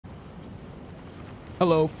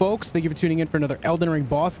Hello folks, thank you for tuning in for another Elden Ring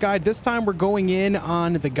boss guide. This time we're going in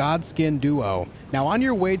on the Godskin Duo. Now on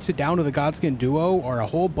your way down to the Godskin Duo are a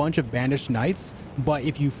whole bunch of banished knights, but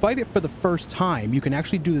if you fight it for the first time, you can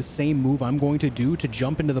actually do the same move I'm going to do to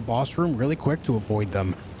jump into the boss room really quick to avoid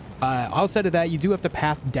them. Outside of that, you do have to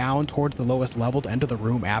path down towards the lowest level to enter the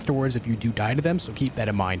room afterwards if you do die to them, so keep that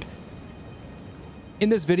in mind. In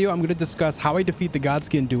this video, I'm going to discuss how I defeat the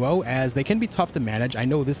Godskin Duo, as they can be tough to manage. I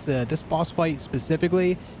know this boss fight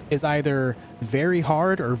specifically is either very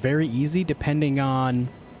hard or very easy, depending on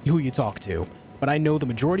who you talk to. But I know the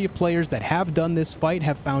majority of players that have done this fight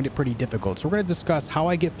have found it pretty difficult. So we're going to discuss how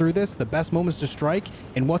I get through this, the best moments to strike,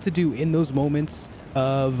 and what to do in those moments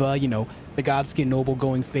of, you know, the Godskin Noble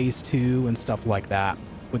going phase 2 and stuff like that.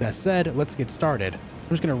 With that said, let's get started. I'm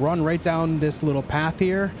just going to run right down this little path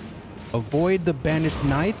here. Avoid the banished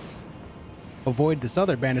knights, avoid this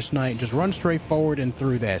other banished knight, and just run straight forward and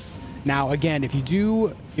through this. Now again, if you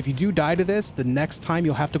do die to this, the next time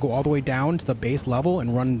you'll have to go all the way down to the base level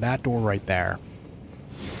and run that door right there.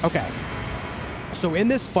 Okay, so in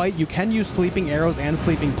this fight you can use sleeping arrows and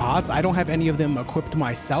sleeping pots. I don't have any of them equipped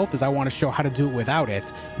myself, as I want to show how to do it without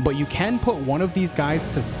it, but you can put one of these guys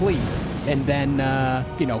to sleep and then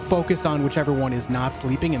you know, focus on whichever one is not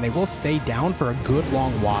sleeping, and they will stay down for a good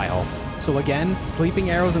long while. So again,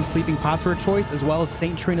 sleeping arrows and sleeping pots are a choice, as well as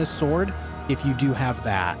Saint Trina's sword if you do have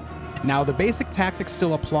that. Now the basic tactics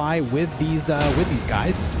still apply with these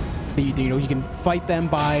guys. You know, you can fight them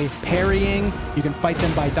by parrying, you can fight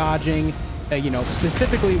them by dodging. You know,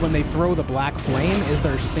 specifically when they throw the black flame is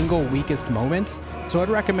their single weakest moment. So I'd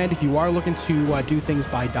recommend, if you are looking to do things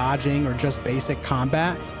by dodging or just basic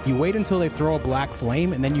combat, you wait until they throw a black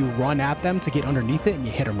flame and then you run at them to get underneath it and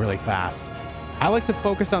you hit them really fast. I like to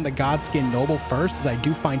focus on the Godskin Noble first, as I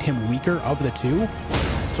do find him weaker of the two.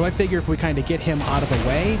 So I figure if we kind of get him out of the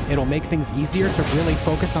way, it'll make things easier to really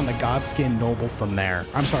focus on the Godskin Noble from there.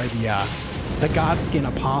 I'm sorry, the Godskin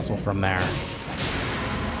Apostle from there.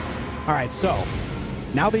 All right, so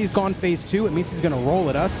now that he's gone phase 2, it means he's going to roll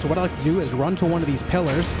at us. So what I like to do is run to one of these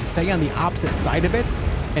pillars, stay on the opposite side of it,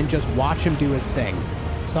 and just watch him do his thing.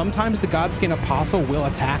 Sometimes the Godskin Apostle will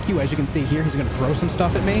attack you. As you can see here, he's going to throw some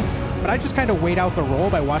stuff at me. But I just kind of wait out the roll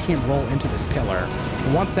by watching him roll into this pillar.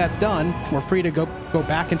 And once that's done, we're free to go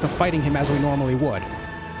back into fighting him as we normally would.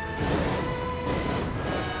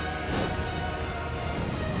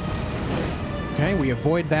 Okay, we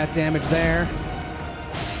avoid that damage there.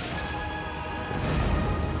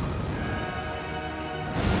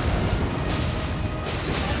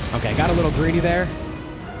 Okay, got a little greedy there.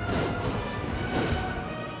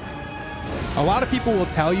 A lot of people will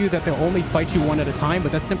tell you that they'll only fight you one at a time,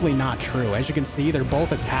 but that's simply not true. As you can see, they're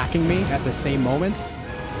both attacking me at the same moments.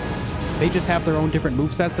 They just have their own different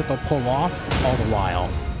movesets that they'll pull off all the while.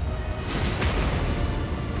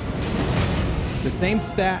 The same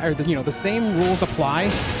the same rules apply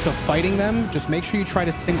to fighting them. Just make sure you try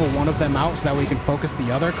to single one of them out so that way you can focus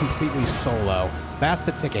the other completely solo. That's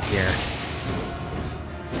the ticket here.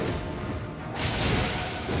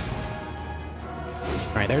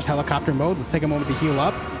 All right, there's helicopter mode. Let's take a moment to heal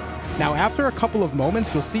up. Now, after a couple of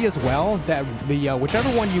moments, you'll see as well that the whichever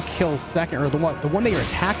one you kill second, or the one that you're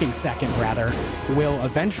attacking second, rather, will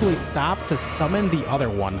eventually stop to summon the other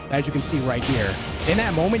one, as you can see right here. In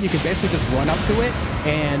that moment, you can basically just run up to it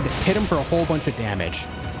and hit him for a whole bunch of damage.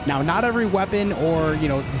 Now, not every weapon or, you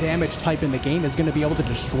know, damage type in the game is going to be able to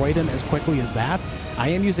destroy them as quickly as that. I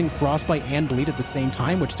am using Frostbite and Bleed at the same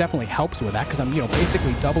time, which definitely helps with that, because I'm, you know,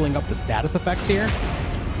 basically doubling up the status effects here.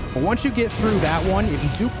 But once you get through that one, if you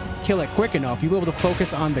do kill it quick enough, you'll be able to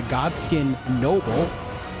focus on the Godskin Noble,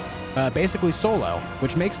 basically solo,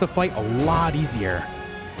 which makes the fight a lot easier.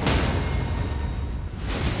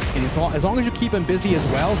 And as long as you keep him busy as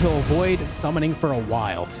well, he'll avoid summoning for a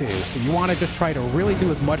while too. So you want to just try to really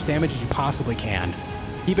do as much damage as you possibly can.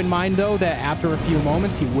 Keep in mind though that after a few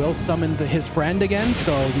moments, he will summon his friend again,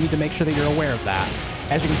 so you need to make sure that you're aware of that.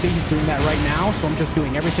 As you can see, he's doing that right now, so I'm just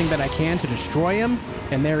doing everything that I can to destroy him,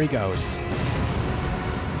 and there he goes.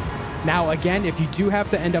 Now, again, if you do have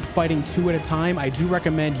to end up fighting 2 at a time, I do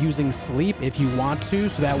recommend using sleep if you want to,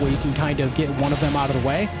 so that way you can kind of get one of them out of the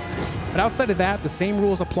way. But outside of that, the same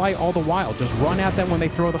rules apply all the while. Just run at them when they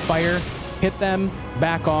throw the fire, hit them,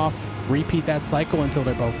 back off, repeat that cycle until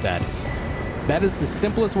they're both dead. That is the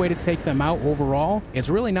simplest way to take them out overall. It's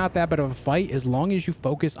really not that bad of a fight as long as you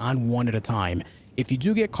focus on one at a time. If you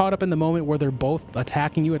do get caught up in the moment where they're both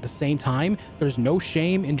attacking you at the same time, there's no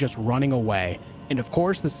shame in just running away. And of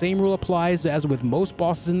course, the same rule applies as with most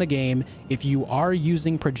bosses in the game. If you are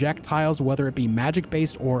using projectiles, whether it be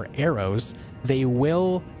magic-based or arrows, they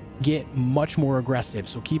will get much more aggressive,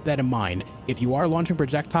 so keep that in mind. If you are launching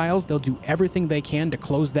projectiles, they'll do everything they can to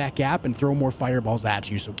close that gap and throw more fireballs at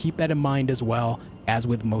you, so keep that in mind as well, as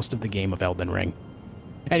with most of the game of Elden Ring.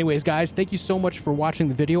 Anyways, guys, thank you so much for watching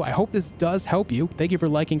the video. I hope this does help you. Thank you for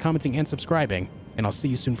liking, commenting, and subscribing, and I'll see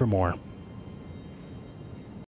you soon for more.